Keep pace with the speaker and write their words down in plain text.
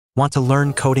Want to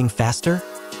learn coding faster?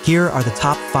 Here are the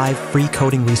top 5 free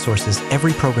coding resources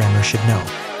every programmer should know.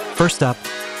 First up,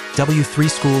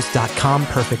 w3schools.com,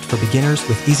 perfect for beginners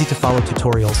with easy-to-follow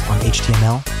tutorials on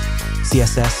HTML,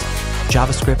 CSS,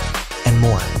 JavaScript, and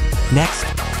more. Next,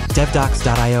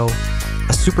 devdocs.io,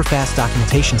 a super-fast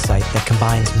documentation site that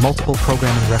combines multiple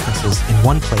programming references in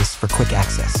one place for quick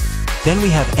access. Then we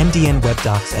have MDN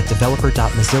WebDocs at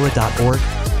developer.mozilla.org,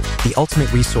 the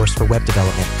ultimate resource for web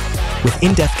development, with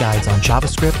in-depth guides on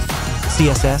JavaScript,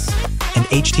 CSS, and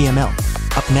HTML.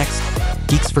 Up next,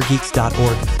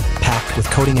 geeksforgeeks.org, packed with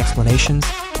coding explanations,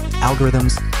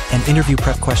 algorithms, and interview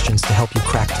prep questions to help you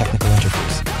crack technical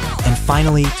interviews. And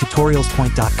finally,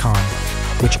 tutorialspoint.com,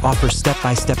 which offers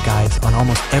step-by-step guides on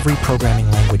almost every programming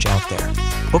language out there.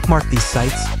 Bookmark these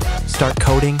sites, start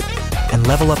coding, and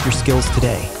level up your skills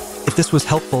today. If this was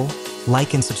helpful,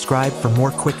 like and subscribe for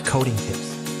more quick coding tips.